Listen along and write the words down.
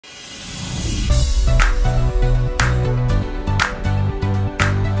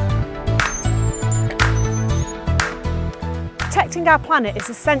Protecting our planet is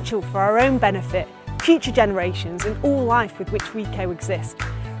essential for our own benefit, future generations and all life with which we coexist.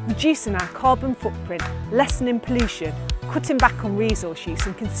 Reducing our carbon footprint, lessening pollution, cutting back on resource use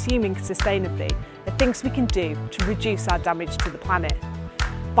and consuming sustainably are things we can do to reduce our damage to the planet.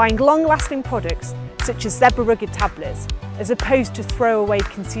 Buying long-lasting products such as Zebra Rugged tablets as opposed to throwaway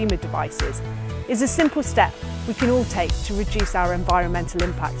consumer devices is a simple step we can all take to reduce our environmental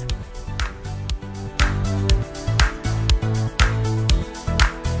impact.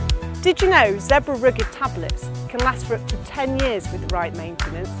 Did you know Zebra Rugged tablets can last for up to 10 years with the right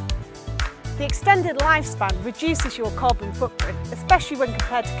maintenance? The extended lifespan reduces your carbon footprint, especially when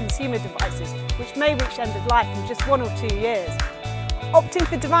compared to consumer devices, which may reach end of life in just 1 or 2 years. Opting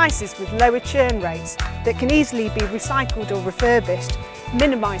for devices with lower churn rates that can easily be recycled or refurbished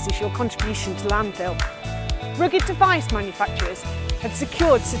minimises your contribution to landfill. Rugged device manufacturers have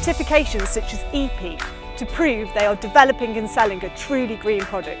secured certifications such as EP to prove they are developing and selling a truly green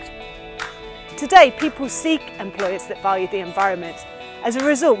product. Today, people seek employers that value the environment. As a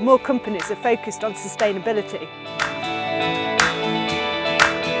result, more companies are focused on sustainability.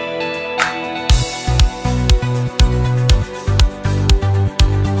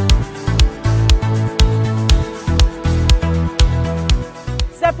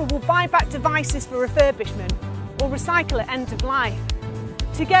 Zebra will buy back devices for refurbishment or recycle at end of life.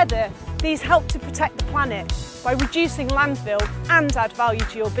 Together, these help to protect the planet by reducing landfill and add value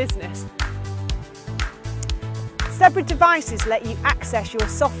to your business. Zebra devices let you access your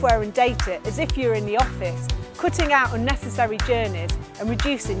software and data as if you're in the office, cutting out unnecessary journeys and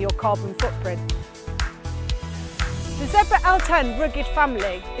reducing your carbon footprint. The Zebra L10 Rugged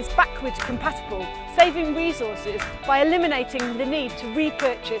family is backwards compatible, saving resources by eliminating the need to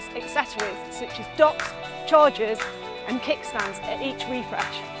repurchase accessories such as docks, chargers and kickstands at each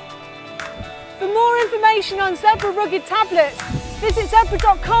refresh. For more information on Zebra Rugged tablets, visit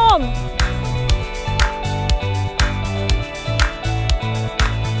zebra.com.